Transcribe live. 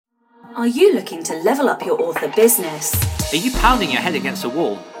Are you looking to level up your author business? Are you pounding your head against a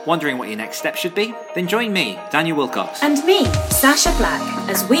wall, wondering what your next step should be? Then join me, Daniel Wilcox. And me, Sasha Black,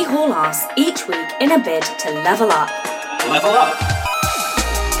 as we haul ass each week in a bid to level up. Level up!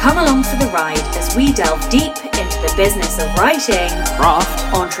 Come along for the ride as we delve deep into the business of writing,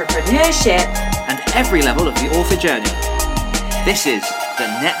 Craft, entrepreneurship, and every level of the author journey. This is the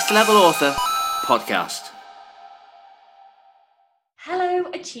Next Level Author Podcast. Hello,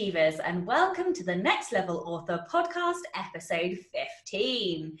 Achievers, and welcome to the Next Level Author Podcast, episode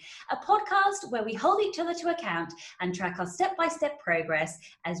 15. A podcast where we hold each other to account and track our step-by-step progress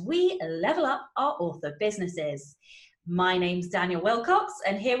as we level up our author businesses. My name's Daniel Wilcox,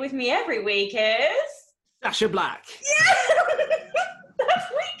 and here with me every week is... Sasha Black. Yeah!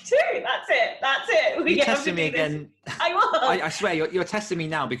 That's week 2. That's it. You're testing me again. I was. I swear, you're testing me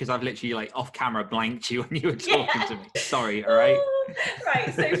now because I've literally, off camera blanked you when you were talking to me. Sorry, all right?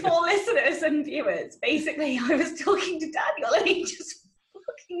 Right, so for listeners and viewers, basically I was talking to Daniel and he just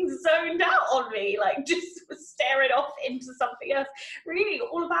fucking zoned out on me, just was staring off into something else, reading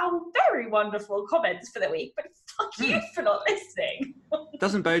all of our very wonderful comments for the week, but fuck you for not listening.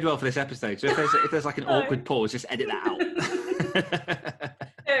 Doesn't bode well for this episode, so if there's an awkward pause, just edit that out.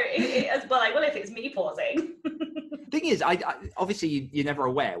 Well, if it's me pausing. Thing is, I obviously you're never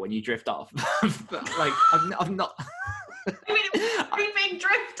aware when you drift off. I'm not... We've been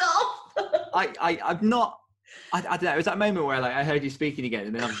drift off. I'm not. I don't know. It was that moment where I heard you speaking again,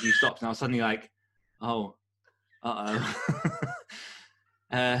 and then obviously you stopped, and I was suddenly right.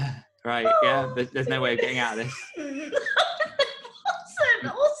 Yeah. There's no way of getting out of this. It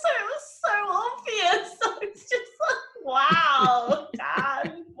was so obvious. So it's just wow,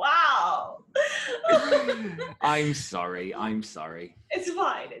 Dan. Wow. I'm sorry. It's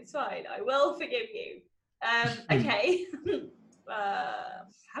fine. I will forgive you. Okay. How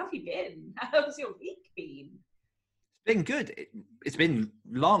have you been? How's your week been? It's been good. It's been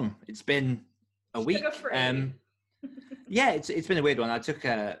long. It's been a week. Yeah, it's been a weird one. I took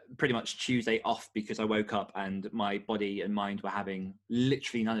pretty much Tuesday off because I woke up and my body and mind were having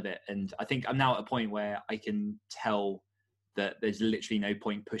literally none of it. And I think I'm now at a point where I can tell that there's literally no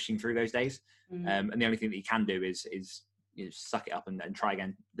point pushing through those days. And the only thing that you can do is suck it up and try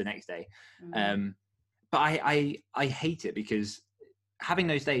again the next day. But I hate it because having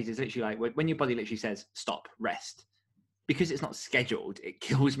those days is literally when your body literally says stop, rest, because it's not scheduled, it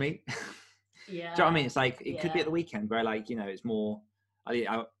kills me. Yeah. Do you know what I mean? It's it could be at the weekend where it's more,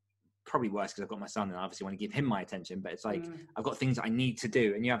 I probably worse because I've got my son and I obviously want to give him my attention, but it's I've got things I need to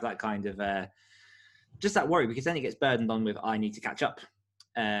do, and you have that kind of just that worry, because then it gets burdened on with I need to catch up,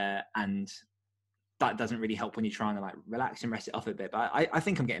 and that doesn't really help when you're trying to relax and rest it off a bit. But I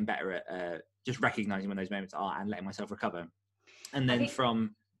think I'm getting better at just recognizing when those moments are and letting myself recover. And then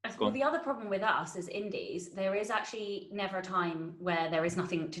the other problem with us as indies, there is actually never a time where there is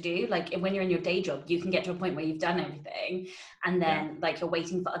nothing to do. When you're in your day job, you can get to a point where you've done everything, and then you're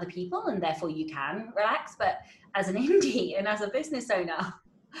waiting for other people, and therefore you can relax. But as an indie and as a business owner,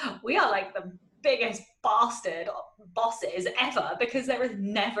 we are the biggest bastard bosses ever, because there is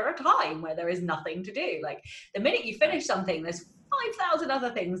never a time where there is nothing to do. The minute you finish something, there's 5,000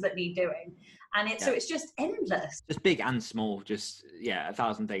 other things that need doing, and so it's just endless, just big and small, just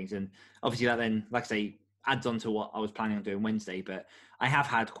 1,000 things. And obviously that then, like I say, adds on to what I was planning on doing Wednesday. But I have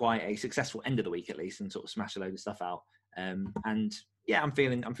had quite a successful end of the week at least, and sort of smashed a load of stuff out, and I'm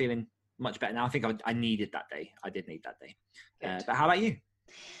feeling much better now. I think I needed that day. I did need that day. But how about you?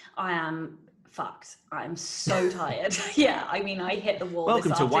 I am fucked. I'm so tired. Yeah, I hit the wall.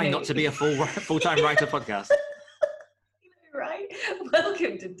 Welcome to Why Not to Be a Full-Time Writer podcast. Right?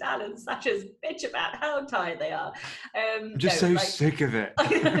 Welcome to Dan and Sasha's bitch about how tired they are. I'm just sick of it.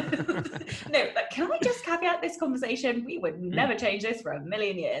 No, but can I just caveat this conversation? We would never change this for £1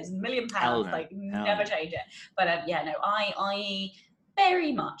 million, £1 million. Never change it. But I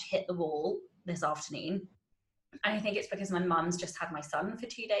very much hit the wall this afternoon. And I think it's because my mum's just had my son for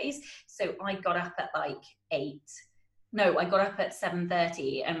 2 days. So I got up at 8. No, I got up at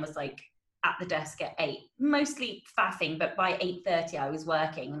 7:30 and was at the desk at 8, mostly faffing, but by 8:30 I was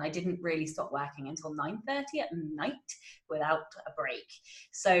working, and I didn't really stop working until 9:30 at night without a break.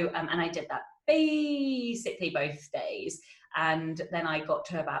 So, and I did that basically both days. And then I got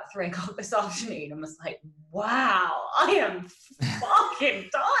to about 3 o'clock this afternoon and was wow, I am fucking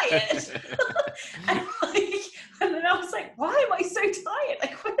tired. and then I was why am I so tired?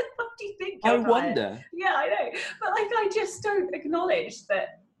 Where the fuck do you think you're I wonder. Yeah, I know. But I just don't acknowledge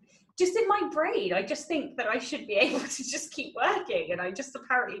that just in my brain, I just think that I should be able to just keep working, and I just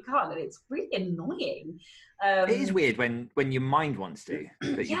apparently can't, and it's really annoying. It is weird when your mind wants to,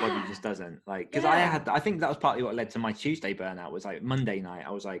 but your body just doesn't. Like, because I think that was partly what led to my Tuesday burnout. Was like Monday night,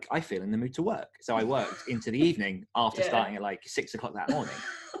 I was like, I feel in the mood to work, so I worked into the evening after starting at like 6 o'clock that morning.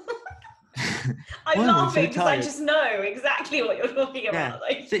 I'm laughing because I just know exactly what you're talking about.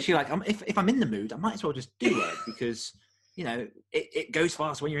 Like, it's literally like, if I'm in the mood, I might as well just do it, because it goes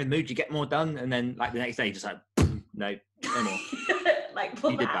fast when you're in the mood. You get more done, and then like the next day, just like no more. Like,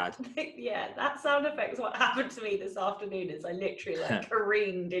 you did bad. Yeah, that sound effect is what happened to me this afternoon. Is I literally like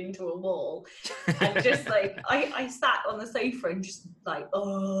careened into a wall, and just like I sat on the sofa and just like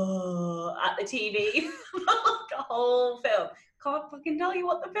at the TV like a whole film. Can't fucking tell you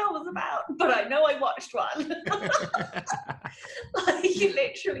what the film was about, but I know I watched one. Like,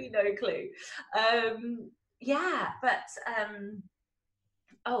 literally no clue. And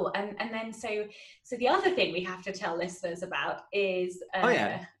then so the other thing we have to tell listeners about is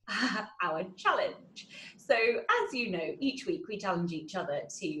our challenge. So as you know, each week we challenge each other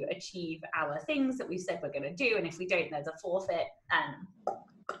to achieve our things that we said we're going to do, and if we don't, there's a forfeit. And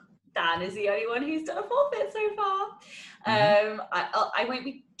Dan is the only one who's done a forfeit so far. I won't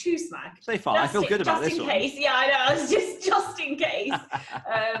be too smacked. So far, I feel good about this one. Just in case. Yeah, I know. I was just in case.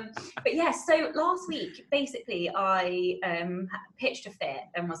 But yeah, so last week, basically, I pitched a fit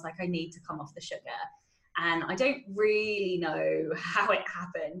and was like, I need to come off the sugar. And I don't really know how it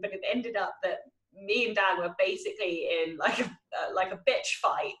happened, but it ended up that me and Dan were basically in like a bitch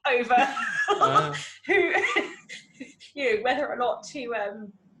fight over who, whether or not to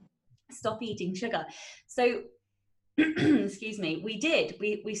stop eating sugar. So excuse me, we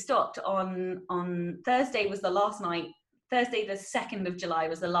stopped on Thursday. Was the last night. Thursday the 2nd of July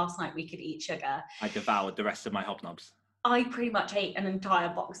was the last night we could eat sugar. I devoured the rest of my Hobnobs. I pretty much ate an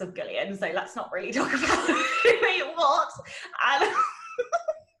entire box of Gillian, so let's not really talk about who ate what. And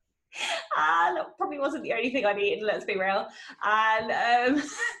that probably wasn't the only thing I'd eaten, let's be real. And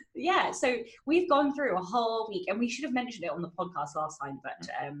so we've gone through a whole week, and we should have mentioned it on the podcast last time, but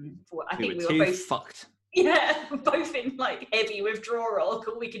I think we were both fucked. Yeah, both in like heavy withdrawal.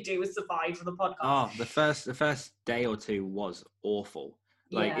 All we could do was survive for the podcast. Oh, the first day or two was awful.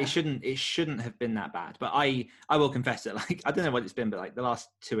 Like it shouldn't have been that bad. But I will confess that, like, I don't know what it's been, but like the last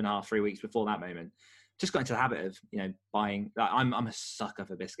 2.5, 3 weeks before that moment, just got into the habit of, buying. Like, I'm a sucker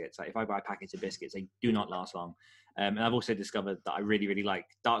for biscuits. Like, if I buy a packet of biscuits, they do not last long. And I've also discovered that I really, really like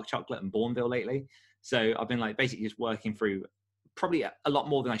dark chocolate and Bourneville lately. So I've been like basically just working through probably a lot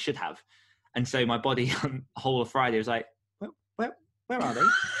more than I should have. And so my body on the whole of Friday was like, where are they?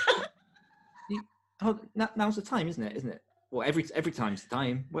 Now's the time, isn't it? Well, every time's the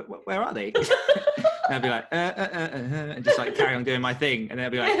time. Where are they? And I'd be like, and just like carry on doing my thing. And then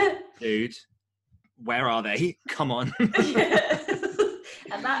I'd be like, dude, where are they? Come on. And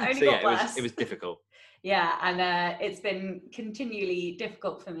that only got worse. It was difficult. Yeah, and it's been continually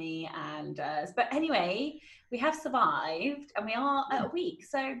difficult for me. And but anyway, we have survived, and we are at a week.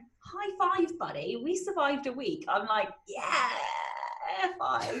 So high five, buddy. We survived a week. I'm like, yeah,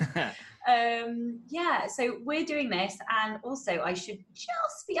 5. So we're doing this, and also I should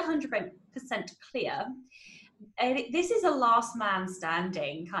just be 100% clear. This is a last man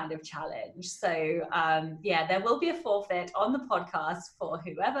standing kind of challenge. So there will be a forfeit on the podcast for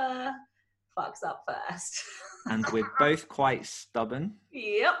whoever fucks up first. And we're both quite stubborn.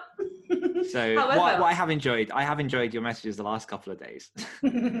 Yep. So what I have enjoyed your messages the last couple of days.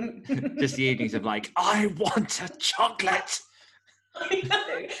 Just the evenings of like, I want a chocolate. I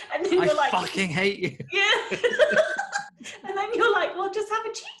know. And then you're like, fucking hate you. Yeah. And then you're like, well, just have a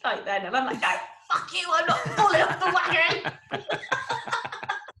cheat night then. And I'm like, no, fuck you, I'm not falling off the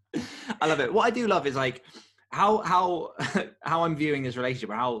wagon. I love it. What I do love is like how I'm viewing this relationship,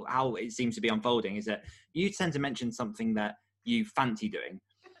 or how it seems to be unfolding, is that you tend to mention something that you fancy doing.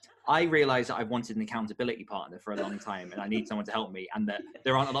 I realise that I've wanted an accountability partner for a long time, and I need someone to help me, and that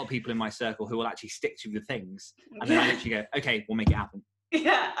there aren't a lot of people in my circle who will actually stick to the things. And then I literally go, okay, we'll make it happen.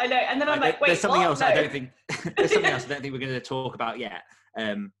 Yeah, I know. And then I'm like, wait, there's something else. No. I don't think there's something else I don't think we're going to talk about yet.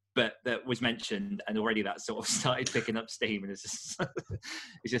 But that was mentioned, and already that sort of started picking up steam, and it's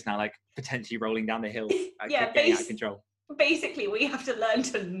just now like potentially rolling down the hill, getting out of control. Basically, we have to learn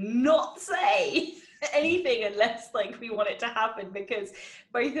to not say anything unless like we want it to happen, because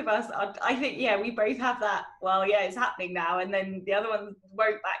both of us are, I think, we both have that, well, it's happening now, and then the other one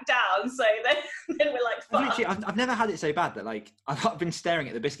won't back down, so then we're like, fuck. Literally, I've never had it so bad that like I've been staring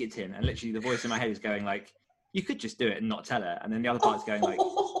at the biscuit tin, and literally the voice in my head is going like, you could just do it and not tell her, and then the other part's going like,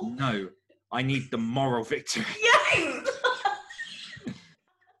 no, I need the moral victory. Yes. That's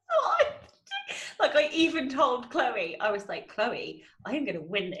what even told Chloe, I was like, Chloe, I am going to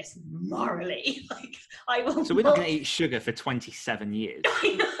win this morally. Like, I will. So we're not going to eat sugar for 27 years.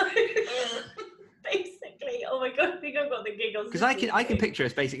 I know. Basically, oh my god, I think I've got the giggles. Because I can picture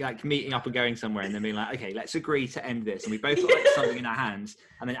us basically like meeting up and going somewhere and then being like, okay, let's agree to end this, and we both got like something in our hands,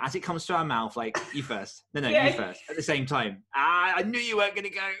 and then as it comes to our mouth, like, you first, no, you first, at the same time. I knew you weren't going to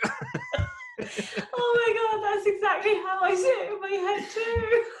go. Oh my god, that's exactly how I see it in my head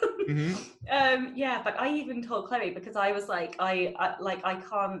too. Mm-hmm. Yeah, but I even told Chloe, because I was like, I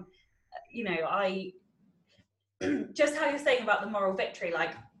can't, you know, I just how you're saying about the moral victory,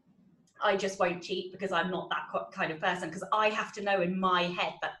 like, I just won't cheat because I'm not that kind of person, because I have to know in my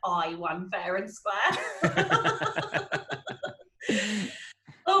head that I won fair and square.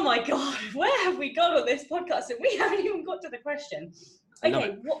 Oh my god, where have we gone on this podcast? And we haven't even got to the question.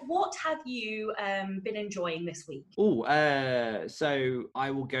 Okay, what have you been enjoying this week? So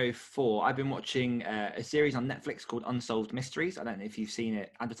I will go for, I've been watching a series on Netflix called Unsolved Mysteries. I don't know if you've seen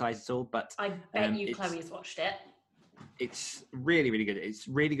it advertised at all, but I bet you Chloe's watched it. It's really, really good. It's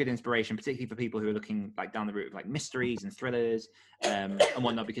really good inspiration, particularly for people who are looking like down the route of like mysteries and thrillers and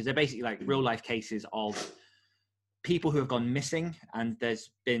whatnot, because they're basically like real life cases of people who have gone missing, and there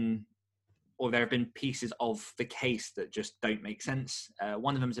have been pieces of the case that just don't make sense.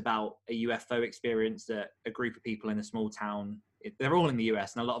 One of them is about a UFO experience that a group of people in a small town, they're all in the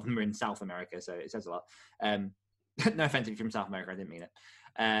US and a lot of them are in South America, so it says a lot. No offense if you're from South America, I didn't mean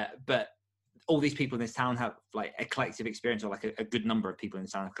it. But all these people in this town have like a collective experience, or like a good number of people in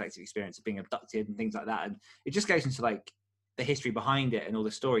this town have a collective experience of being abducted and things like that. And it just goes into like the history behind it and all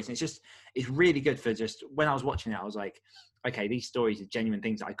the stories. And it's really good for just, when I was watching it, I was like, okay, these stories are genuine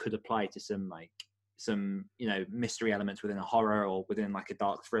things that I could apply to some, you know, mystery elements within a horror or within like a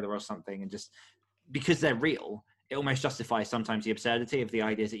dark thriller or something. And just because they're real, it almost justifies sometimes the absurdity of the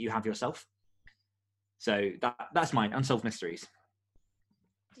ideas that you have yourself. So that's mine, Unsolved Mysteries.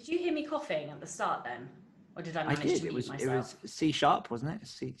 Did you hear me coughing at the start then? Or did I manage to mute myself? It was C sharp, wasn't it?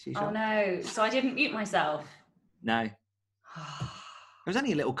 C sharp. Oh no, so I didn't mute myself. No. It was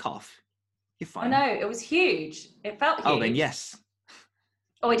only a little cough. You're fine. Oh no, it was huge. It felt huge. Oh, then yes.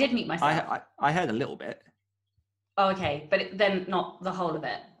 Oh, I did mute myself. I heard a little bit. Oh, okay, but then not the whole of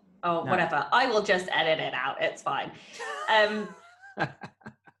it. Oh, no. Whatever. I will just edit it out. It's fine.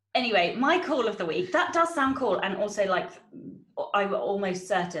 Anyway, my call of the week. That does sound cool, and also like I'm almost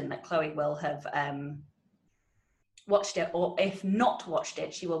certain that Chloe will have watched it, or if not watched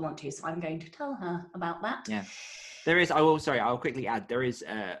it, she will want to. So I'm going to tell her about that. Yeah, there is. I'll quickly add. There is.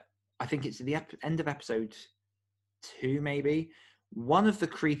 I think it's the end of episode 2, maybe. One of the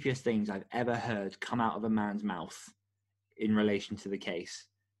creepiest things I've ever heard come out of a man's mouth in relation to the case,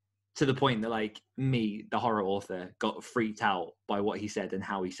 to the point that like me, the horror author, got freaked out by what he said and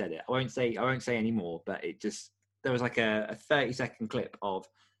how he said it. I won't say any more, but there was like a 30-second clip of,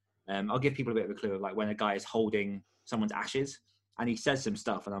 I'll give people a bit of a clue of like when a guy is holding someone's ashes and he says some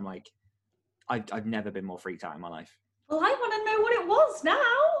stuff, and I'm like, I've never been more freaked out in my life. Well, I want to know what it was now.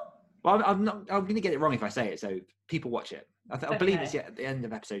 Well, I'm going to get it wrong if I say it, so people watch it. I believe it's at the end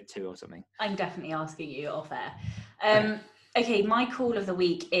of episode 2 or something. I'm definitely asking you off air. Okay, my call of the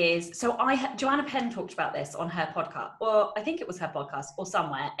week is, so Joanna Penn talked about this on her podcast, or I think it was her podcast or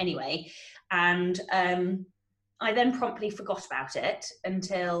somewhere anyway, and I then promptly forgot about it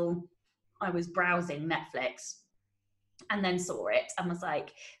until I was browsing Netflix and then saw it and was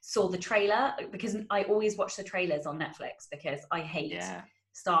like, saw the trailer, because I always watch the trailers on Netflix because I hate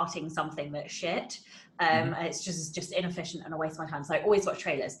starting something that's shit. It's just inefficient and a waste of my time. So I always watch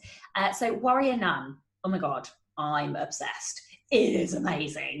trailers. So Warrior Nun, oh my God, I'm obsessed. It is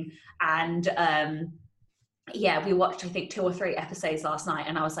amazing. And yeah, we watched, I think, 2 or 3 episodes last night,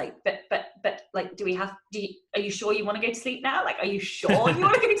 and I was like, but like, are you sure you want to go to sleep now? Like, are you sure you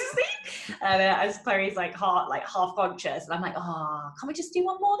want to go to sleep? And as Clary's like half conscious, and I'm like, can't we just do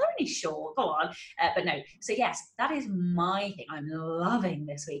one more? They're only short, go on. But no, so yes, that is my thing I'm loving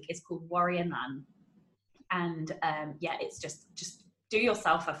this week. It's called Warrior Nun. And yeah, it's just do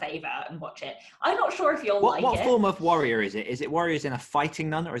yourself a favor and watch it. I'm not sure if you'll like it. What form of warrior is it? Is it warriors in a fighting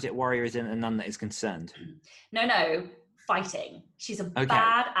nun, or is it warriors in a nun that is concerned? No, fighting. She's a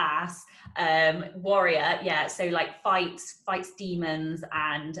badass warrior. Yeah, so like fights demons,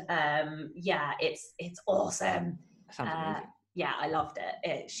 and yeah, it's awesome. That sounds amazing. Yeah, I loved it.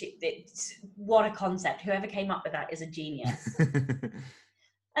 It's what a concept. Whoever came up with that is a genius.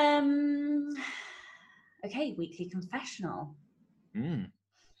 Okay, weekly confessional.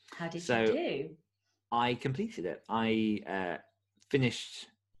 How did you do? I completed it. I finished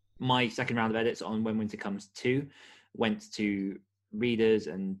my second round of edits on When Winter Comes 2. Went to readers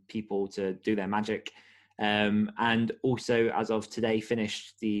and people to do their magic. And also, as of today,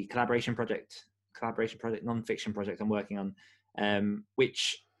 finished the collaboration project, non-fiction project I'm working on,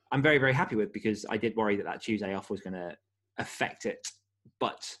 which I'm very, very happy with, because I did worry that Tuesday off was going to affect it.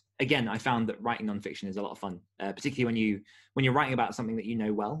 But again, I found that writing non-fiction is a lot of fun, particularly when you're writing about something that you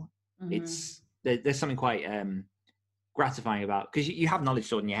know well. There's something quite gratifying about, because you have knowledge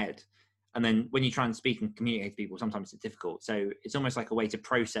stored in your head, and then when you try and speak and communicate to people, sometimes it's difficult. So it's almost like a way to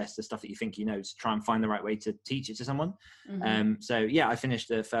process the stuff that you think you know, to try and find the right way to teach it to someone. So yeah, I finished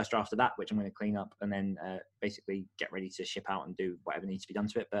the first draft of that, which I'm going to clean up and then basically get ready to ship out and do whatever needs to be done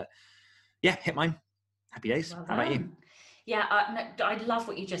to it. But yeah, hit mine. Happy days. Well How about you? Yeah, I love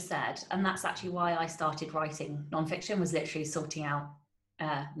what you just said, and that's actually why I started writing nonfiction, was literally sorting out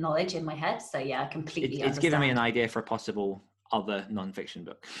knowledge in my head. So yeah, I completely it's given me an idea for a possible other non-fiction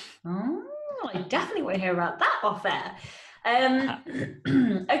book. Oh, I definitely want to hear about that off air.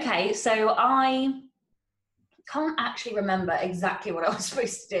 Okay, so I can't actually remember exactly what I was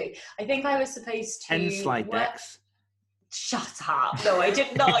supposed to do. I think I was supposed to 10 slide decks. Shut up. No, I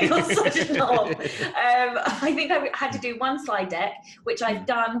did not. You're such a knob. I think I had to do one slide deck, which I've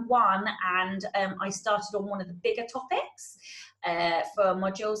done one, and I started on one of the bigger topics for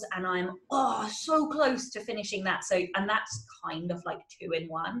modules, and I'm so close to finishing that. So, and that's kind of like 2 in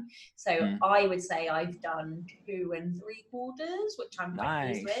 1. So I would say I've done 2 3/4, which I'm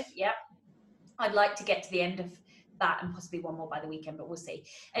quite pleased with. Yep. I'd like to get to the end of that and possibly one more by the weekend, but we'll see.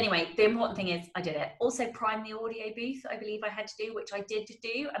 Anyway, the important thing is I did it. Also, prime the audio booth, I believe I had to do, which I did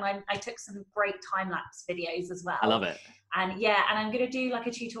do, and I took some great time-lapse videos as well. I love it. And yeah, and I'm going to do like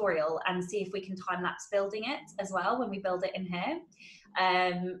a tutorial and see if we can time-lapse building it as well when we build it in here.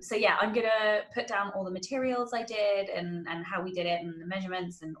 So yeah, I'm going to put down all the materials I did and how we did it and the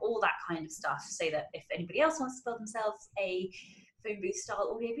measurements and all that kind of stuff, so that if anybody else wants to build themselves a phone booth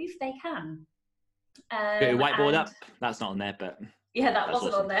style audio booth, they can. Whiteboard up. That's not on there, but yeah, that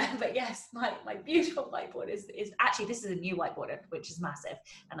wasn't awesome on there. But yes, my beautiful whiteboard is actually, this is a new whiteboard, which is massive,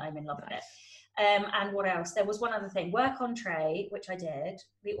 and I'm in love with it. And what else? There was one other thing: work on tray, which I did.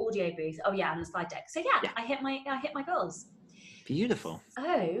 The audio booth. Oh yeah, and the slide deck. So yeah. I hit my goals. Beautiful.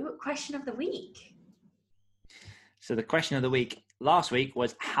 Oh, question of the week. So the question of the week last week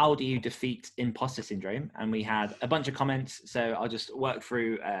was, how do you defeat imposter syndrome? And we had a bunch of comments, so I'll just work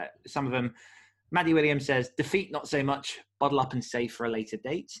through some of them. Maddie Williams says, defeat not so much, bottle up and save for a later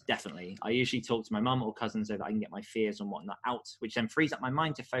date. Definitely. I usually talk to my mum or cousin so that I can get my fears and whatnot out, which then frees up my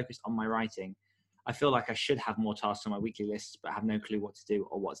mind to focus on my writing. I feel like I should have more tasks on my weekly lists, but have no clue what to do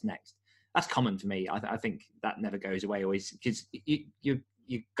or what's next. That's common for me. I think that never goes away always, because you're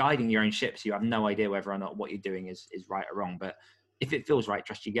guiding your own ship, so you have no idea whether or not what you're doing is right or wrong. But if it feels right,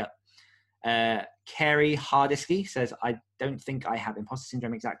 trust your gut. Carrie Hardisky says, I don't think I have imposter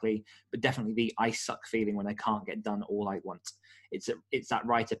syndrome exactly, but definitely the I suck feeling when I can't get done all I want. It's that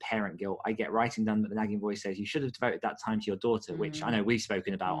writer parent guilt. I get writing done, but the nagging voice says you should have devoted that time to your daughter, which I know we've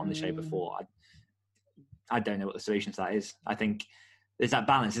spoken about on the show before. I don't know what the solution to that is. I think there's that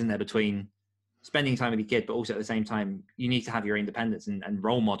balance, isn't there, between spending time with your kid, but also at the same time, you need to have your independence and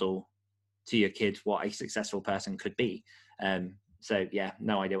role model to your kid what a successful person could be. So yeah,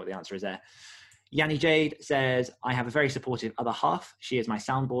 no idea what the answer is there. Yanni Jade says, I have a very supportive other half. She is my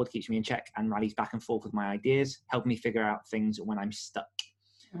soundboard, keeps me in check and rallies back and forth with my ideas, helping me figure out things when I'm stuck.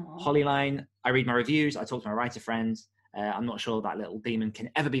 Hollyline, I read my reviews. I talk to my writer friends. I'm not sure that little demon can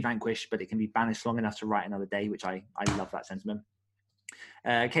ever be vanquished, but it can be banished long enough to write another day, which I love that sentiment.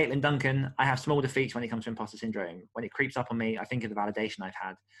 Caitlin Duncan, I have small defeats when it comes to imposter syndrome. When it creeps up on me, I think of the validation I've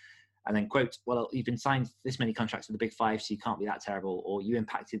had. And then quote, well, you've been signed this many contracts with the big 5, so you can't be that terrible. Or you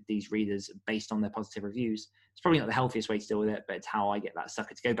impacted these readers based on their positive reviews. It's probably not the healthiest way to deal with it, but it's how I get that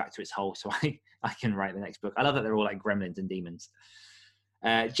sucker to go back to its hole so I can write the next book. I love that they're all like gremlins and demons.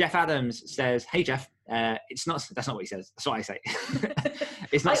 Jeff Adams says, hey, Jeff, that's not what he says. That's what I say.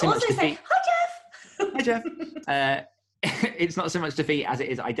 It's not so much defeat. Hi, Jeff. Hi, Jeff. It's not so much defeat as it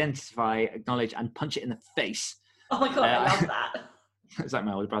is identify, acknowledge, and punch it in the face. Oh my God, I love that. It's like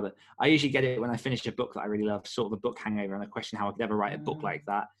my older brother. I usually get it when I finish a book that I really love, sort of a book hangover, and I question how I could ever write a book like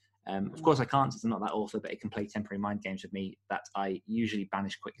that. Of course I can't, since I'm not that author, but it can play temporary mind games with me that I usually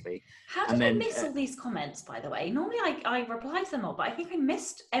banish quickly. How did I miss all these comments, by the way? Normally I reply to them all, but I think I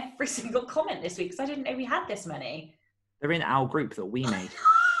missed every single comment this week because I didn't know we had this many. They're in our group that we made.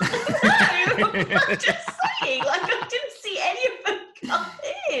 No, I'm just saying, like I didn't see any of them come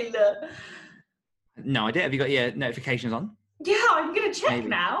in. No idea. Have you got your notifications on? Yeah, I'm going to check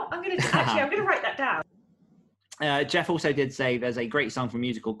now. I'm going to write that down. Jeff also did say there's a great song from a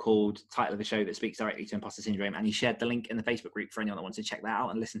musical called Title of a Show that speaks directly to imposter syndrome, and he shared the link in the Facebook group for anyone that wants to check that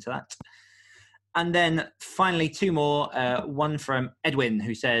out and listen to that. And then finally, two more. One from Edwin,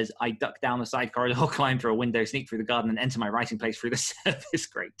 who says, I duck down the side corridor, climb through a window, sneak through the garden, and enter my writing place through the service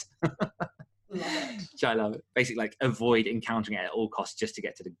grate. Which I love. Basically, like, avoid encountering it at all costs just to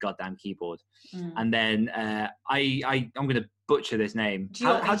get to the goddamn keyboard. And then I'm going to butcher this name. Do you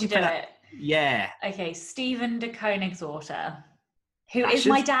want me to do it? Yeah. Okay, Stephen de Koningswater, who is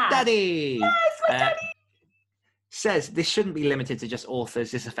my dad. Daddy. Yes, my daddy. Says this shouldn't be limited to just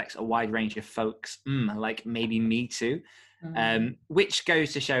authors. This affects a wide range of folks, like maybe me too. Which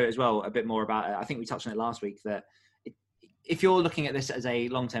goes to show as well a bit more about it. I think we touched on it last week that if you're looking at this as a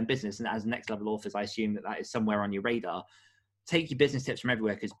long-term business and as next level authors, I assume that is somewhere on your radar. Take your business tips from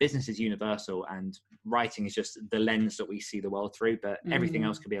everywhere, because business is universal and writing is just the lens that we see the world through, but everything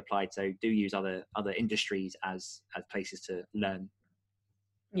else can be applied. So do use other industries as places to learn.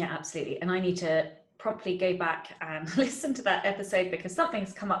 Yeah, absolutely. And I need to promptly go back and listen to that episode, because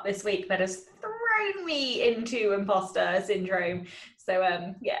something's come up this week that has thrown me into imposter syndrome.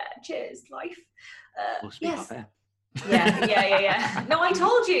 So cheers, life. Yes. Yeah. No, I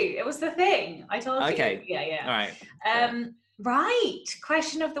told you. It was the thing. I told you. Okay. Yeah. All right. Right.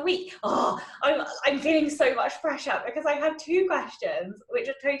 Question of the week. Oh, I'm feeling so much pressure because I had two questions which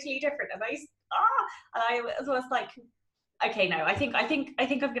are totally different, and I was like, okay, no, I think I'm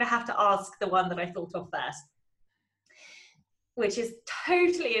going to have to ask the one that I thought of first, which is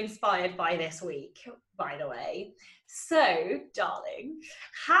totally inspired by this week, by the way. So, darling,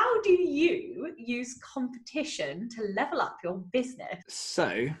 how do you use competition to level up your business?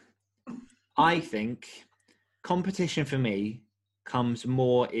 So, I think competition for me comes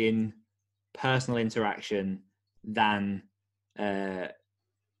more in personal interaction than,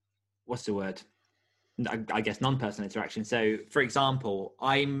 what's the word? I guess non-personal interaction. So, for example,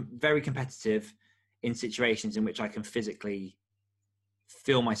 I'm very competitive in situations in which I can physically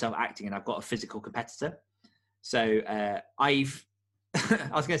feel myself acting, and I've got a physical competitor. So I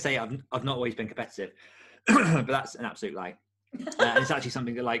was going to say I've not always been competitive, but that's an absolute lie. And it's actually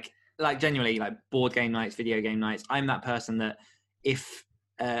something that like genuinely, like board game nights, video game nights, I'm that person that if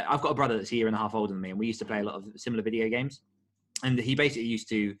I've got a brother that's a year and a half older than me, and we used to play a lot of similar video games, and he basically used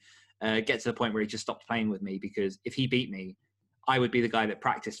to get to the point where he just stopped playing with me, because if he beat me, I would be the guy that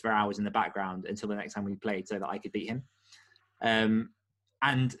practiced for hours in the background until the next time we played so that I could beat him.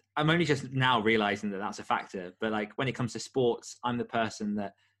 And I'm only just now realizing that that's a factor. But like when it comes to sports, I'm the person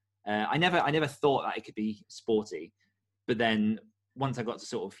that I never thought that it could be sporty. But then once I got to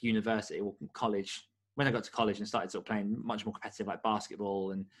sort of university or college, when I got to college and started sort of playing much more competitive, like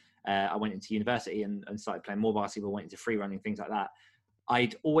basketball, and I went into university and started playing more basketball, went into free running, things like that,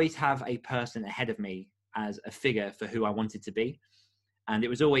 I'd always have a person ahead of me as a figure for who I wanted to be. And it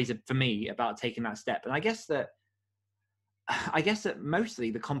was always, for me, about taking that step. And I guess that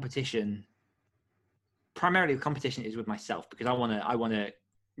mostly primarily the competition is with myself, because I want to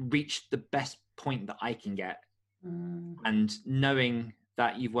reach the best point that I can get. And knowing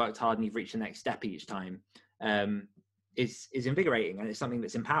that you've worked hard and you've reached the next step each time is invigorating, and it's something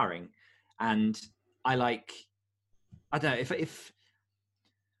that's empowering. And I don't know if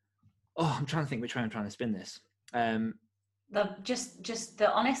I'm trying to think which way I'm trying to spin this. Just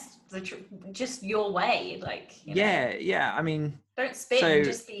the honest, just your way, like, you know. Yeah. I mean, don't spin.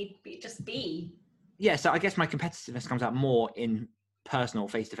 Just be. Yeah. So I guess my competitiveness comes out more in personal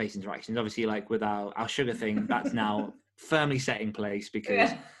face-to-face interactions. Obviously, like with our sugar thing, that's now firmly set in place,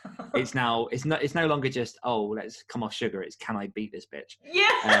 because it's no longer just, oh, let's come off sugar. It's, can I beat this bitch?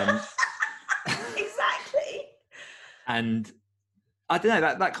 Yeah. Exactly. And I don't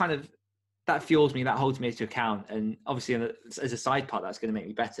know, that fuels me, that holds me to account, and obviously as a side part, that's going to make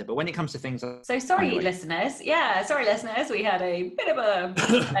me better. But when it comes to things like, listeners, we had a bit of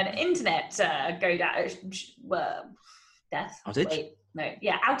an internet go down, death. Outage?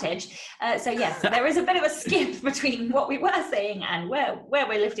 Outage. So yes, there is a bit of a skip between what we were saying and where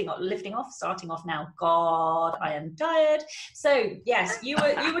we're lifting off, starting off now. God, I am tired. So yes, you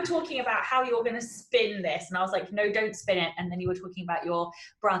were talking about how you were going to spin this, and I was like, no, don't spin it. And then you were talking about your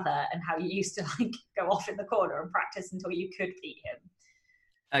brother and how you used to like go off in the corner and practice until you could beat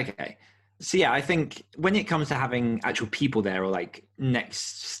him. Okay. So yeah, I think when it comes to having actual people there, or like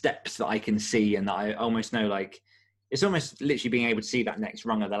next steps that I can see and that I almost know, like, it's almost literally being able to see that next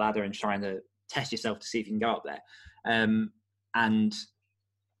rung of the ladder and trying to test yourself to see if you can go up there. And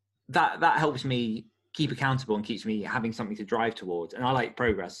that helps me keep accountable and keeps me having something to drive towards. And I like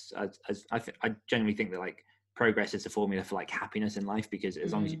progress. I generally think that like progress is the formula for like happiness in life, because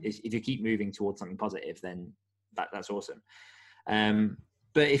as long as if you keep moving towards something positive, then that's awesome.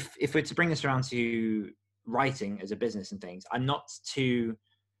 But if we're to bring this around to writing as a business and things, I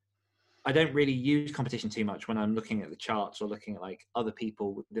don't really use competition too much when I'm looking at the charts or looking at like other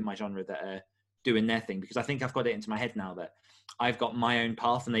people within my genre that are doing their thing, because I think I've got it into my head now that I've got my own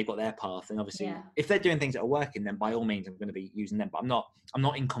path and they've got their path. And obviously if they're doing things that are working, then by all means, I'm going to be using them, but I'm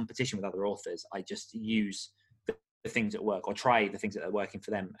not in competition with other authors. I just use the things that work, or try the things that are working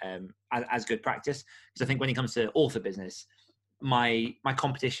for them as good practice. Because I think when it comes to author business, my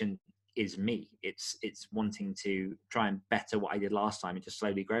competition is me. It's wanting to try and better what I did last time and just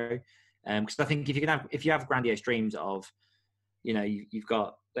slowly grow. Because I think if you have grandiose dreams of, you know, you've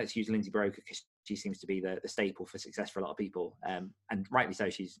got, let's use Lindsay Broker, because she seems to be the staple for success for a lot of people, and rightly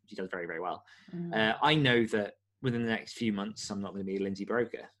so. She does very, very well. I know that within the next few months, I'm not going to be Lindsay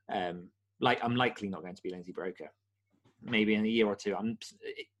Broker. I'm likely not going to be Lindsay Broker. Maybe in a year or two.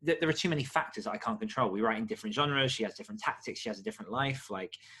 There are too many factors that I can't control. We write in different genres. She has different tactics. She has a different life.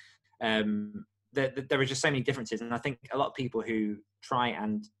 There are just so many differences. And I think a lot of people who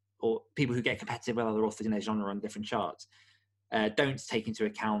or people who get competitive with other authors in their genre on different charts, don't take into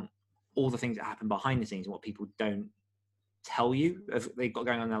account all the things that happen behind the scenes and what people don't tell you they've got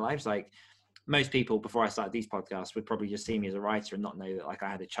going on in their lives. Like most people before I started these podcasts would probably just see me as a writer and not know that like I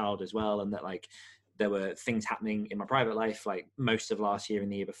had a child as well, and that like there were things happening in my private life like most of last year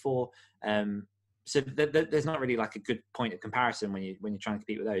and the year before. So there's not really like a good point of comparison when you're trying to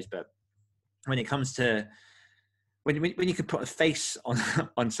compete with those. But when it comes to when you can put a face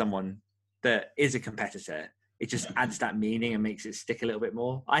on someone that is a competitor, it just adds that meaning and makes it stick a little bit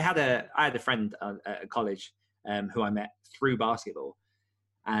more. I had a friend at college who I met through basketball,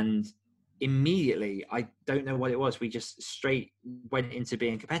 and immediately, I don't know what it was, we just straight went into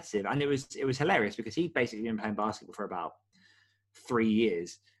being competitive, and it was hilarious because he'd basically been playing basketball for about 3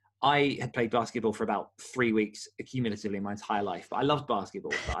 years. I had played basketball for about 3 weeks cumulatively in my entire life, but I loved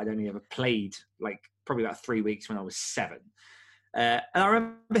basketball, but I'd only ever played like probably about 3 weeks when I was 7. And I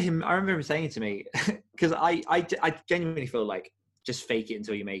remember him saying to me, because I genuinely feel like just fake it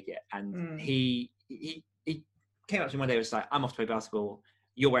until you make it. And he came up to me one day and was like, I'm off to play basketball.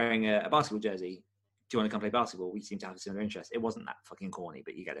 You're wearing a basketball jersey. Do you want to come play basketball? We seem to have a similar interest. It wasn't that fucking corny,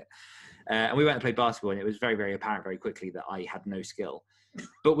 but you get it. And we went and played basketball, and it was very, very apparent very quickly that I had no skill.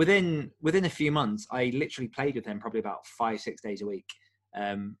 But within a few months, I literally played with him probably about 5-6 days a week.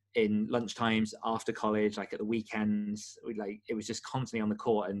 In lunchtimes, after college, like at the weekends, it was just constantly on the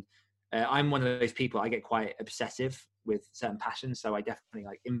court. And I'm one of those people, I get quite obsessive with certain passions, so I definitely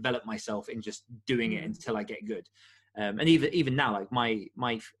like envelop myself in just doing it until I get good. And even now, like my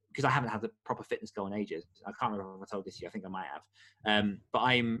because I haven't had the proper fitness goal in ages. I can't remember if I told this to you. I think I might have. But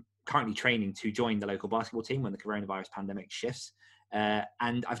I'm currently training to join the local basketball team when the coronavirus pandemic shifts.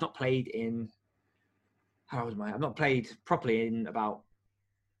 And I've not played in, how old am I? I've not played properly in about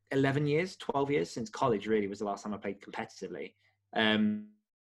 11 years, 12 years, since college really was the last time I played competitively.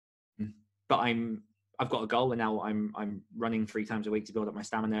 But I've got a goal, and now I'm running 3 times a week to build up my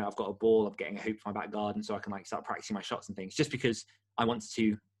stamina. I've got a ball. I'm getting a hoop for my back garden so I can like start practicing my shots and things, just because I want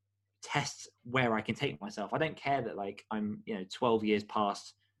to test where I can take myself. I don't care that like I'm 12 years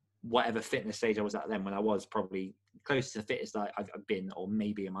past whatever fitness stage I was at then, when I was probably close to the fittest I've been, or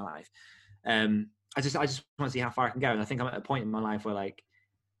maybe in my life. I just want to see how far I can go, and I think I'm at a point in my life where like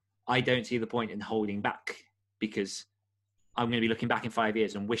I don't see the point in holding back, because I'm going to be looking back in 5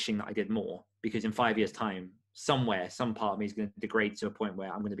 years and wishing that I did more, because in 5 years' time, some part of me is going to degrade to a point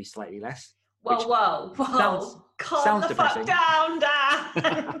where I'm going to be slightly less. Whoa. Calm the fuck down,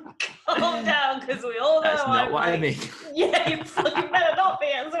 Dan. Calm down, because we all know that's not what I mean. Yeah, you fucking better not be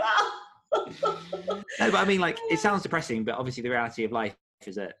as well. No, but I mean, like, it sounds depressing, but obviously the reality of life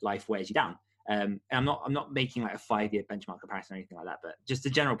is that life wears you down. And I'm not making like a 5-year benchmark comparison or anything like that, but just the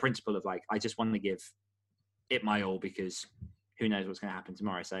general principle of like, I just want to give it my all, because who knows what's going to happen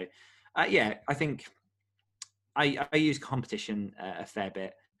tomorrow. So I think I use competition a fair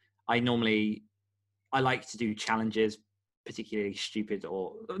bit. I like to do challenges, particularly stupid,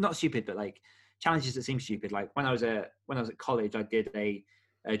 or not stupid, but like challenges that seem stupid. Like when I was at college, I did a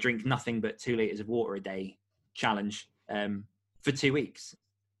drink nothing but 2 liters of water a day challenge for 2 weeks,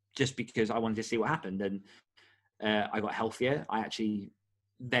 just because I wanted to see what happened. And I got healthier. I actually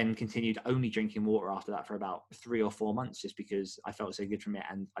then continued only drinking water after that for about 3 or 4 months, just because I felt so good from it,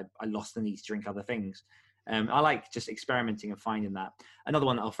 and I lost the need to drink other things. I like just experimenting and finding that. Another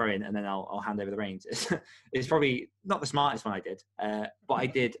one that I'll throw in, and then I'll hand over the reins, is probably not the smartest one I did, but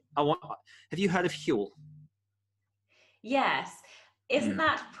have you heard of Huel? Yes. Isn't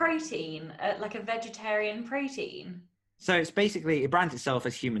that protein, like a vegetarian protein? So it's basically, it brands itself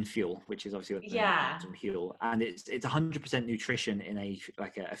as human fuel, which is obviously what the fuel, and it's 100% nutrition in a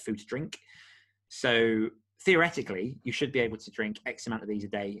food to drink. So theoretically, you should be able to drink X amount of these a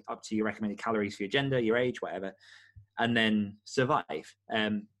day, up to your recommended calories for your gender, your age, whatever, and then survive.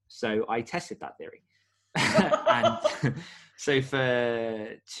 So I tested that theory, and so for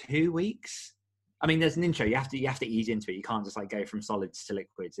 2 weeks. I mean, there's an intro. You have to ease into it. You can't just like go from solids to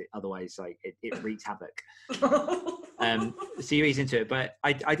liquids. Otherwise, like it wreaks havoc. So you ease into it. But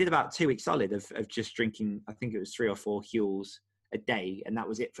I did about 2 weeks solid of just drinking. I think it was 3 or 4 Huels a day, and that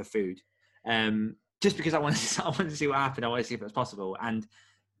was it for food. Just because I wanted to see what happened. I wanted to see if it was possible. And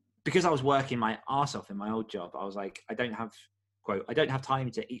because I was working my arse off in my old job, I was like, I don't have time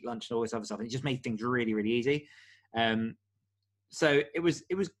to eat lunch and all this other stuff. And it just made things really, really easy. So it was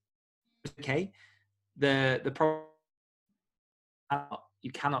okay. The problem,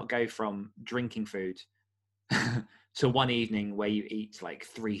 you cannot go from drinking food to one evening where you eat like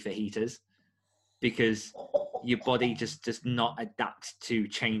 3 fajitas, because your body just does not adapt to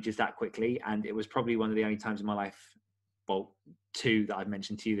changes that quickly. And it was probably one of the only times in my life, well, 2 that I've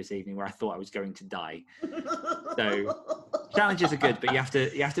mentioned to you this evening, where I thought I was going to die. So challenges are good, but you have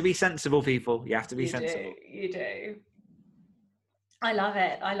to be sensible, people. You have to be sensible. You do. I love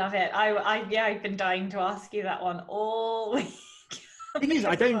it. I've been dying to ask you that one all week. The thing is,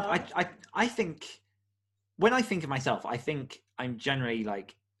 I think when I think of myself, I think I'm generally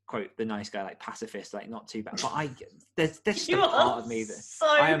like, quote, the nice guy, like pacifist, like not too bad. But there's just a part of me that so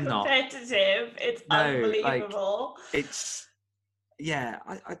I am competitive. not. It's unbelievable. Like,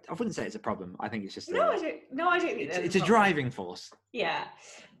 I wouldn't say it's a problem. I think it's just I don't think it's a driving force. Yeah.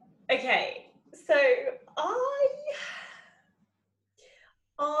 Okay. So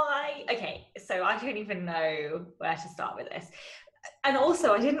I don't even know where to start with this. And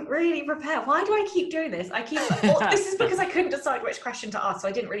also, I didn't really prepare. Why do I keep doing this? This is because I couldn't decide which question to ask, so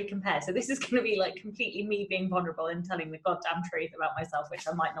I didn't really compare. So this is going to be like completely me being vulnerable and telling the goddamn truth about myself, which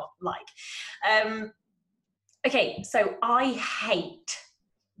I might not like. Okay, so I hate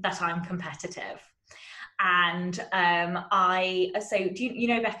that I'm competitive. And so do you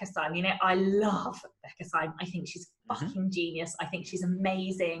know Becca Syme? I love Becca Syme. I think she's fucking genius. I think she's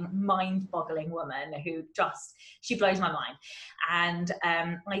amazing, mind-boggling woman who she blows my mind. And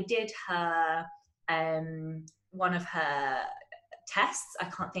I did her one of her tests. I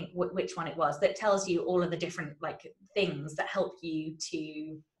can't think which one it was, that tells you all of the different like things that help you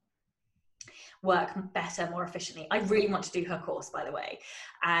to work better, more efficiently. I really want to do her course, by the way.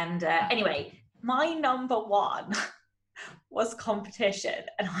 And anyway, my number 1 was competition,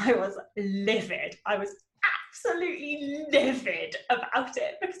 and I was livid. I was absolutely livid about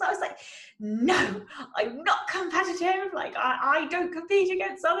it, because I was like, no, I'm not competitive. Like, I don't compete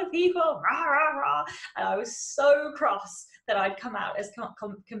against other people. Rah, rah, rah. And I was so cross that I'd come out as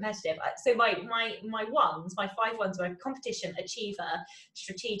competitive. So my 5 ones were competition, achiever,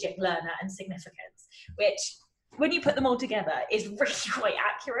 strategic, learner, and significance, which, when you put them all together, is really quite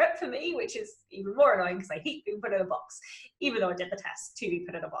accurate for me, which is even more annoying because I hate being put in a box, even though I did the test to be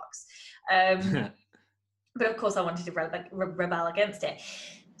put in a box. But of course I wanted to rebel against it.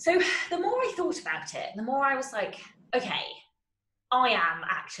 So the more I thought about it, the more I was like, okay, I am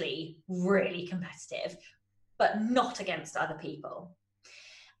actually really competitive, but not against other people.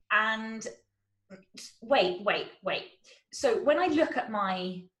 And wait. So when I look at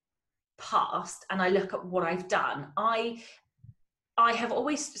my past and I look at what I've done, I have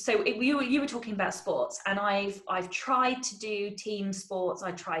always, you were talking about sports, and I've tried to do team sports.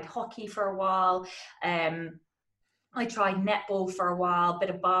 I tried hockey for a while, I tried netball for a while, bit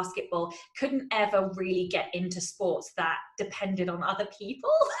of basketball. Couldn't ever really get into sports that depended on other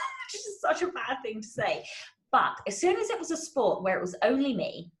people, which is such a bad thing to say. But as soon as it was a sport where it was only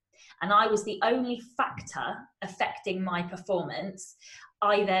me and I was the only factor affecting my performance,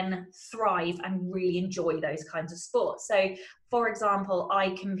 I then thrive and really enjoy those kinds of sports. So, for example,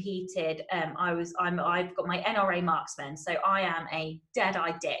 I competed. I've got my NRA marksman, so I am a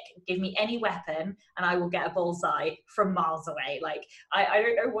dead-eye dick. Give me any weapon, and I will get a bullseye from miles away. Like I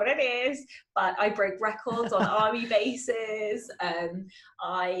don't know what it is, but I break records on army bases.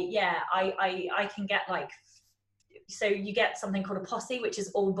 I can get like. So you get something called a posse, which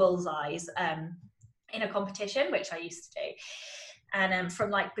is all bullseyes in a competition, which I used to do. And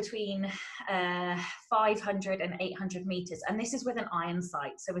from like between 500 and 800 meters. And this is with an iron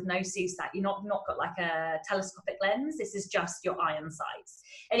sight. So with no SUSAT, you're not got like a telescopic lens. This is just your iron sights.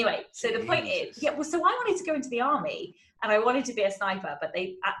 Anyway, so the point is, so I wanted to go into the army and I wanted to be a sniper, but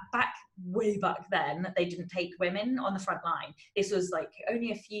way back then, they didn't take women on the front line. This was like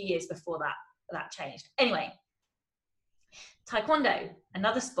only a few years before that changed. Anyway, Taekwondo,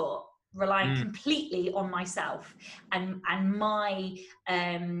 another sport, relying completely on myself and my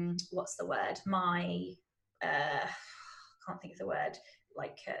what's the word? My can't think of the word.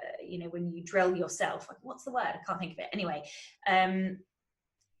 Like you know, when you drill yourself, like, what's the word? I can't think of it. Anyway,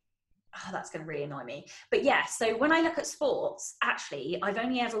 that's going to really annoy me. But yeah, so when I look at sports, actually, I've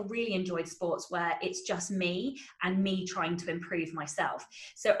only ever really enjoyed sports where it's just me and me trying to improve myself.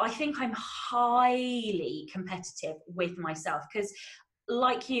 So I think I'm highly competitive with myself because,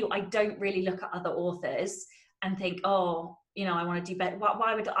 like you, I don't really look at other authors and think, oh, you know, I want to do better.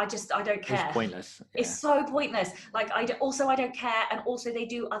 Why would I don't care. It's pointless. Yeah. It's so pointless. Like I don't care. And also they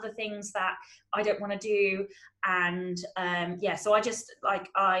do other things that I don't want to do. And yeah, so I just like,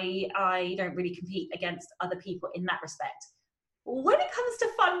 I don't really compete against other people in that respect. When it comes to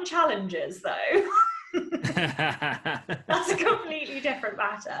fun challenges though, that's a completely different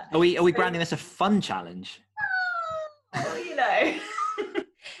matter. Are we branding this a fun challenge? Well, you know.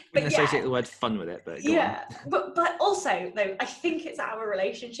 But associate the word fun with it, but yeah, but also though, I think it's our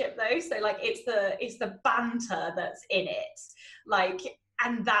relationship though. So like, it's the banter that's in it, like,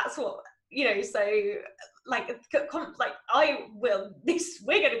 and that's what, you know. So like we're going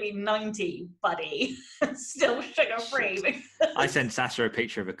to be 90, buddy, still sugar free. I sent Sasha a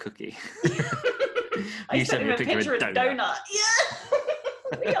picture of a cookie. You sent him a picture of a donut. Yeah,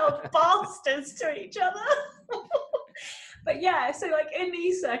 we are bastards to each other. But yeah, so like in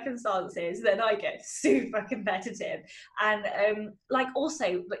these circumstances, then I get super competitive. And like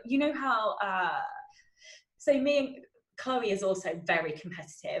also, you know how, so me and Chloe is also very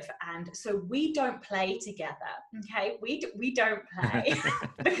competitive. And so we don't play together, okay? We don't play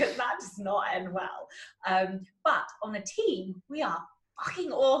because that does not end well. But on a team, we are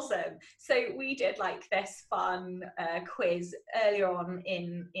fucking awesome. So we did like this fun quiz earlier on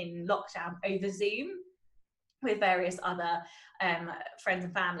in lockdown over Zoom with various other friends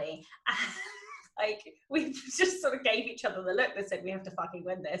and family. Like we just sort of gave each other the look that said we have to fucking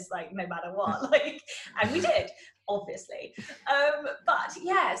win this, like no matter what. Like, and we did, obviously. But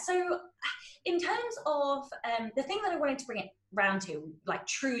yeah, so in terms of the thing that I wanted to bring it round to, like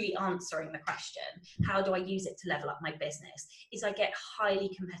truly answering the question, how do I use it to level up my business, is I get highly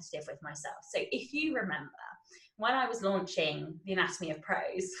competitive with myself. So if you remember, when I was launching the Anatomy of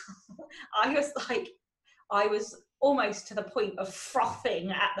Prose, I was almost to the point of frothing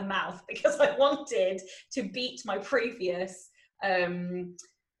at the mouth because I wanted to beat my previous, pre-order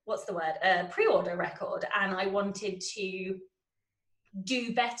record. And I wanted to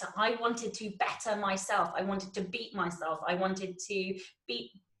do better. I wanted to better myself. I wanted to beat myself. I wanted to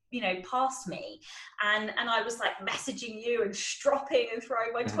beat, past me. And I was like messaging you and stropping and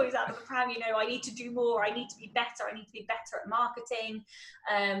throwing my toys out of the pram. I need to do more. I need to be better. I need to be better at marketing.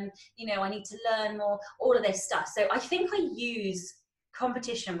 I need to learn more, all of this stuff. So I think I use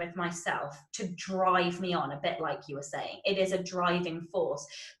competition with myself to drive me on, a bit like you were saying. It is a driving force,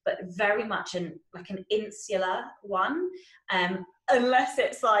 but very much an insular one. Unless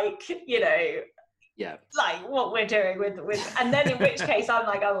it's like, yeah, like what we're doing with and then in which case I'm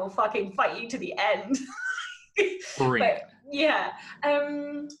like, I will fucking fight you to the end. But yeah,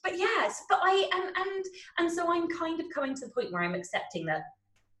 but yes, but and so I'm kind of coming to the point where I'm accepting that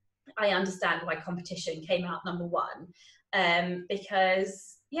I understand why competition came out number one,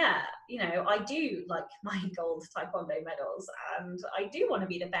 because yeah, I do like my gold taekwondo medals and I do want to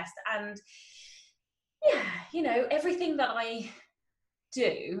be the best, and yeah, everything that I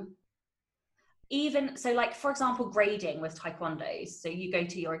do. Even so, like for example, grading with taekwondo, so you go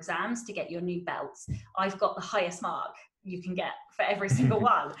to your exams to get your new belts. I've got the highest mark you can get for every single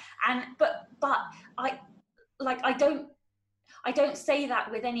one, and but I don't say that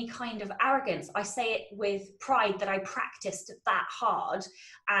with any kind of arrogance. I say it with pride that I practiced that hard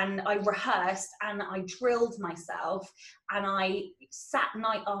and I rehearsed and I drilled myself and I sat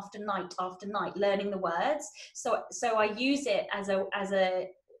night after night after night learning the words. So I use it as a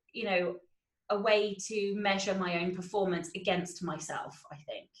a way to measure my own performance against myself, I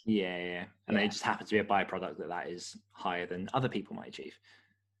think. Yeah. And it just happens to be a byproduct that is higher than other people might achieve.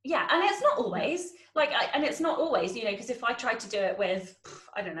 Yeah, and it's not always because if I tried to do it with,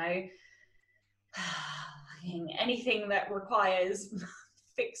 I don't know, anything that requires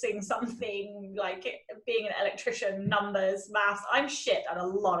fixing something, like being an electrician, numbers, maths, I'm shit at a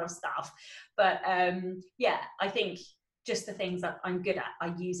lot of stuff. But yeah, I think just the things that I'm good at,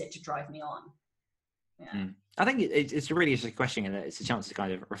 I use it to drive me on. Yeah. I think it's a really interesting question, and it's a chance to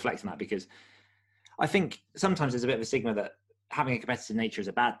kind of reflect on that, because I think sometimes there's a bit of a stigma that having a competitive nature is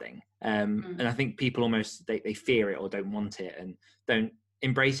a bad thing. And I think people almost, they fear it or don't want it and don't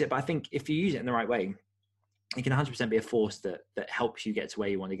embrace it. But I think if you use it in the right way, it can 100% be a force that helps you get to where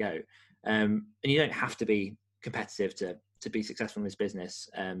you want to go. And you don't have to be competitive to be successful in this business.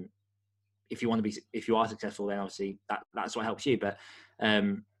 If you are successful, then obviously that's what helps you. But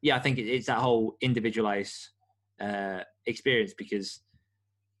I think it's that whole individualized experience, because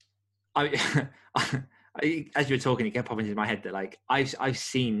as you were talking, it kept popping into my head that like I've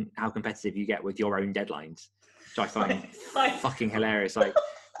seen how competitive you get with your own deadlines, which I find fucking hilarious. Like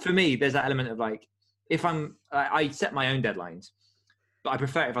for me, there's that element of like, if I set my own deadlines, but I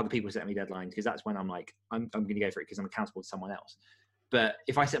prefer if other people set me deadlines, because that's when I'm like, I'm going to go for it because I'm accountable to someone else. But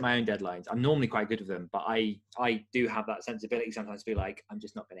if I set my own deadlines, I'm normally quite good with them, but I do have that sensibility sometimes to be like, I'm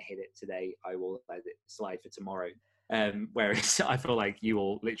just not going to hit it today. I will let it slide for tomorrow. Whereas I feel like you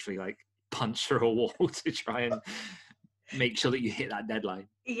will literally like punch through a wall to try and make sure that you hit that deadline.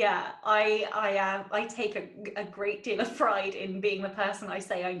 Yeah, I take a great deal of pride in being the person I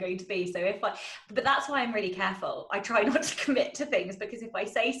say I'm going to be. So but that's why I'm really careful. I try not to commit to things, because if I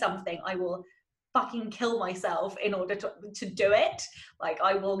say something, I will fucking kill myself in order to do it. Like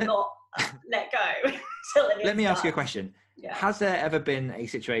I will not let go till it is Let me ask done. you a question. Yeah. Has there ever been a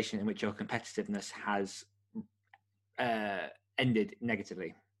situation in which your competitiveness has ended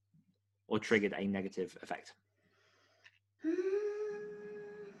negatively or triggered a negative effect?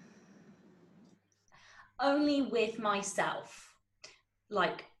 Only with myself,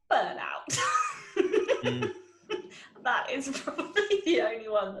 like burnout. That is probably the only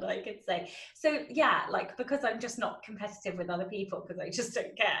one that I could say. So yeah, like because I'm just not competitive with other people because I just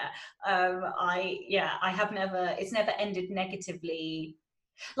don't care. I have never, it's never ended negatively.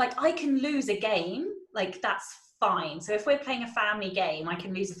 Like I can lose a game, like that's fine. So if we're playing a family game, I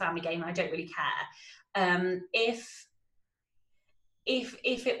can lose a family game and I don't really care. If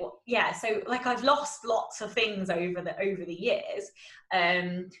it, yeah, so like I've lost lots of things over the years,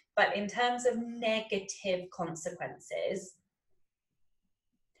 but in terms of negative consequences,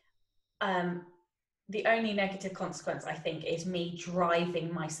 the only negative consequence I think is me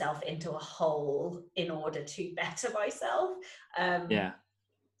driving myself into a hole in order to better myself.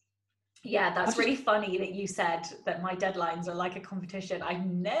 Yeah, that's really funny that you said that my deadlines are like a competition. I've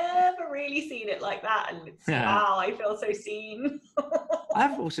never really seen it like that. And wow, I feel so seen.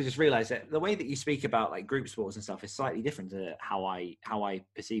 I've also just realized that the way that you speak about like group sports and stuff is slightly different to how I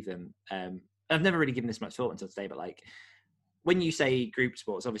perceive them. I've never really given this much thought until today, but like when you say group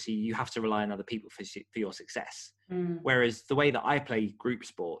sports, obviously you have to rely on other people for your success. Whereas the way that I play group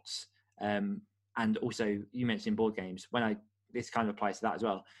sports, and also you mentioned board games, this kind of applies to that as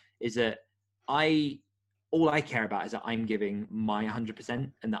well, is that all I care about is that I'm giving my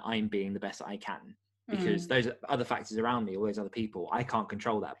 100% and that I'm being the best that I can, because those other factors around me, all those other people, I can't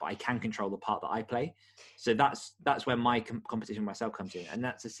control that, but I can control the part that I play. So that's where my competition with myself comes in. And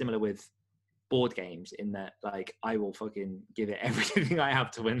that's similar with board games, in that like I will fucking give it everything I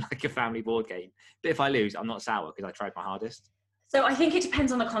have to win like a family board game. But if I lose, I'm not sour because I tried my hardest. So I think it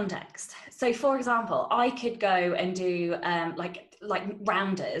depends on the context. So for example, I could go and do like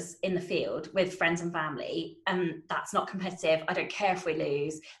rounders in the field with friends and family, and that's not competitive. I don't care if we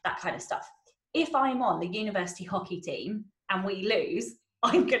lose, that kind of stuff. If I'm on the university hockey team and we lose,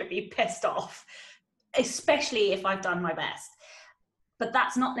 I'm going to be pissed off, especially if I've done my best. But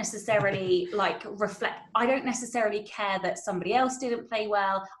that's not necessarily like I don't necessarily care that somebody else didn't play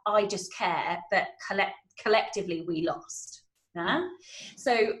well. I just care that collectively we lost. Yeah.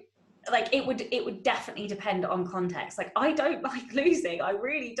 So like it would definitely depend on context. Like I don't like losing, I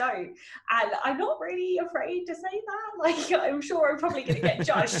really don't, and I'm not really afraid to say that. Like I'm sure I'm probably going to get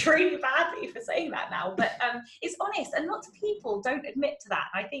judged really badly for saying that now, but it's honest, and lots of people don't admit to that.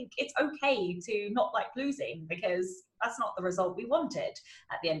 I think it's okay to not like losing, because that's not the result we wanted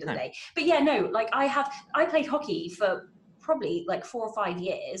at the end of the day. But yeah, no, like I played hockey for probably like 4 or 5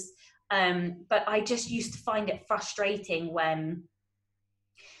 years. But I just used to find it frustrating when,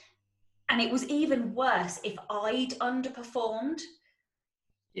 and it was even worse if I'd underperformed.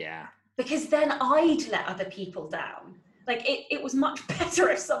 Yeah. Because then I'd let other people down. Like it was much better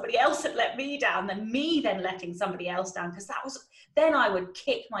if somebody else had let me down than me then letting somebody else down, because then I would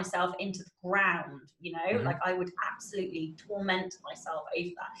kick myself into the ground, you know, like I would absolutely torment myself over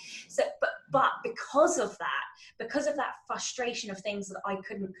that. So, but because of that frustration of things that I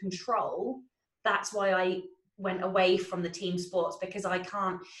couldn't control, that's why I went away from the team sports, because I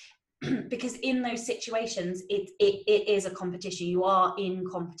can't, because in those situations, it is a competition. You are in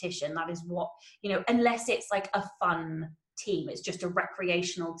competition. That is what, you know, unless it's like a fun team, it's just a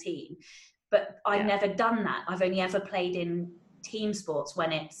recreational team. But I've never done that. I've only ever played in team sports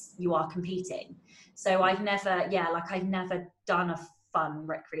when you are competing. So I've never done a fun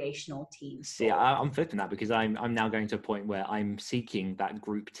recreational team sport. See, I'm flipping that, because I'm now going to a point where I'm seeking that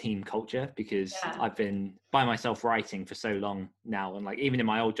group team culture, because I've been by myself writing for so long now, and like even in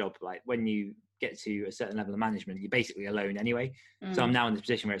my old job, like when you get to a certain level of management, you're basically alone anyway. So I'm now in this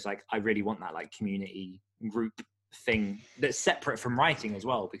position where it's like I really want that like community group thing that's separate from writing as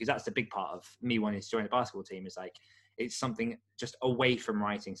well, because that's the big part of me wanting to join a basketball team, is like it's something just away from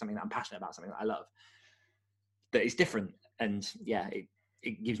writing, something that I'm passionate about, something that I love, that is different. And yeah,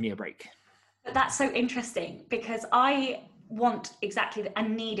 it gives me a break. But that's so interesting, because I want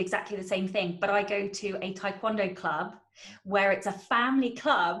and need exactly the same thing, but I go to a taekwondo club where it's a family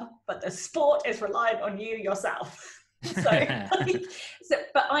club, but the sport is reliant on you yourself.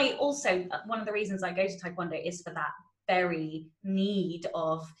 But I also, one of the reasons I go to taekwondo is for that very need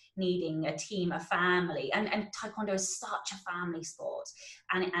of needing a team, a family, and taekwondo is such a family sport,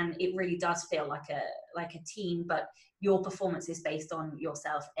 and it really does feel like a team, but your performance is based on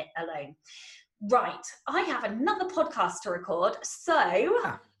yourself alone. Right, I have another podcast to record, so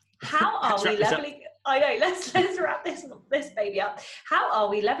how are we leveling? I know, let's wrap this baby up. How are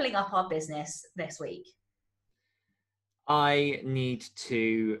we leveling up our business this week? I need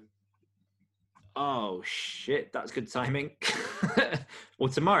to. Oh shit, that's good timing. Well,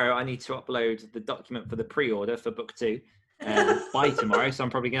 tomorrow I need to upload the document for the pre-order for book 2 by tomorrow, so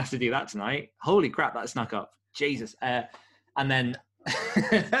I'm probably gonna have to do that tonight. Holy crap, that snuck up. Jesus. And then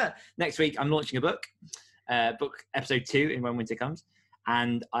next week I'm launching a book episode 2 in When Winter Comes,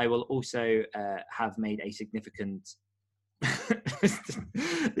 and I will also have made a significant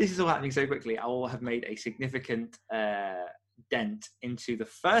this is all happening so quickly. I will have made a significant dent into the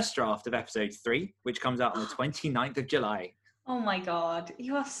first draft of episode 3, which comes out on the 29th of July. Oh my god,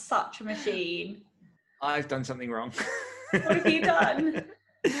 you are such a machine. I've done something wrong. What have you done?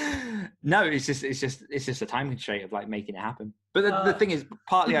 No, it's just a time constraint of like making it happen. But the thing is,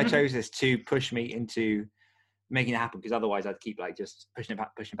 partly I chose this to push me into making it happen, because otherwise I'd keep like just pushing it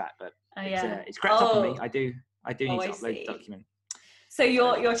back. But it's crept up on me. I do need to upload the document. So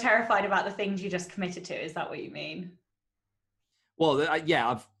you're terrified about the things you just committed to. Is that what you mean? Well,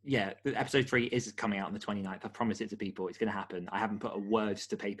 episode 3 is coming out on the 29th. I promised it to people. It's going to happen. I haven't put a word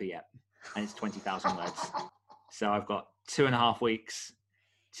to paper yet, and it's 20,000 words. So I've got 2.5 weeks.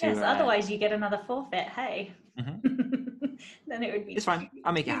 Otherwise you get another forfeit. Hey, then it would be. It's fine.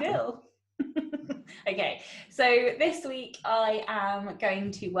 I'll make it happen. Okay, so this week I am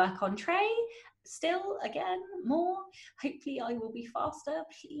going to work on Trey. Still, again, more. Hopefully I will be faster,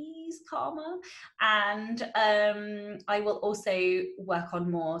 please, Karma. And I will also work on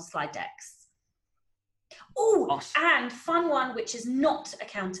more slide decks. Oh, awesome. And fun one, which is not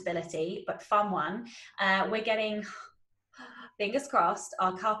accountability, but fun one. We're getting, fingers crossed,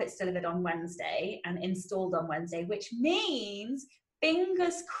 our carpets delivered on Wednesday and installed on Wednesday, which means,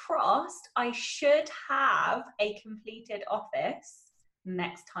 fingers crossed, I should have a completed office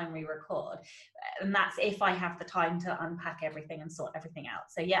next time we record, and that's if I have the time to unpack everything and sort everything out.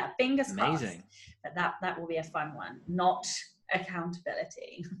 So yeah, fingers crossed that will be a fun one, not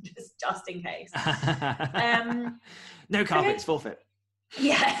accountability, just in case. No carpets, forfeit.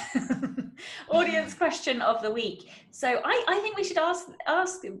 Yeah. Audience question of the week. So I think we should ask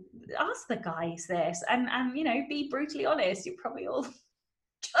the guys this, and be brutally honest. You're probably all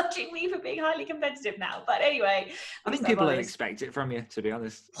judging me for being highly competitive now, but anyway, I think people don't expect it from you, to be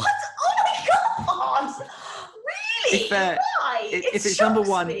honest. What? Oh my god! Really? If it's number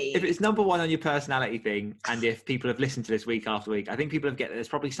one, if it's number one on your personality thing, and if people have listened to this week after week, I think people have get that there's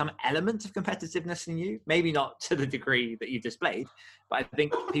probably some element of competitiveness in you. Maybe not to the degree that you've displayed, but I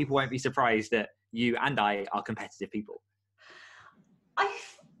think people won't be surprised that you and I are competitive people.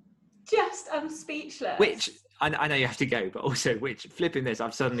 I'm speechless. Which I know you have to go, but also flipping this,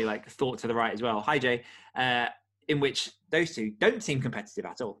 I've suddenly like thought to the right as well. Hi Jay, in which those two don't seem competitive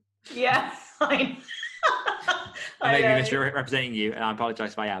at all. Yeah, fine. I may be misrepresenting you, and I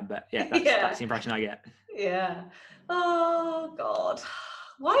apologise if I am, but that's the impression I get. Yeah. Oh God,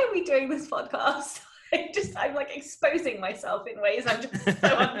 why are we doing this podcast? I'm like exposing myself in ways I'm just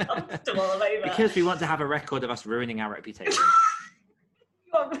so uncomfortable over. Because we want to have a record of us ruining our reputation.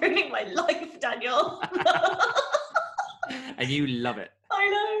 You are ruining my life, Daniel. And you love it. I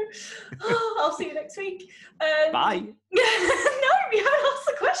know. Oh, I'll see you next week. Bye. No, you haven't asked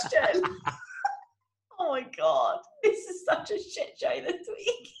the question. Oh my God. This is such a shit show this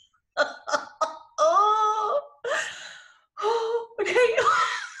week. Okay.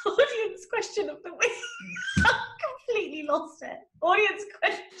 Audience question of the week. I've completely lost it. Audience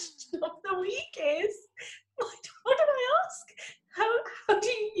question of the week is, what did I ask? How do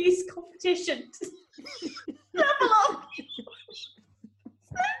you use competition to level up?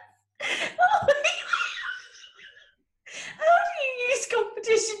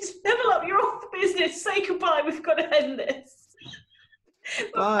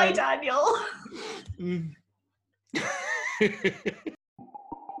 Bye, Daniel.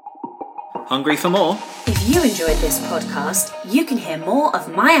 Hungry for more? If you enjoyed this podcast, you can hear more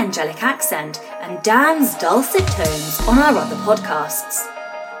of my angelic accent and Dan's dulcet tones on our other podcasts.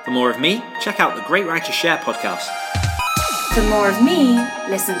 For more of me, check out the Great Writer Share podcast. For more of me,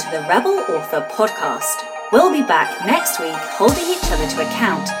 listen to the Rebel Author podcast. We'll be back next week holding each other to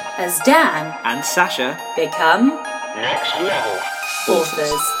account as Dan and Sasha become Next Level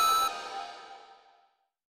authors.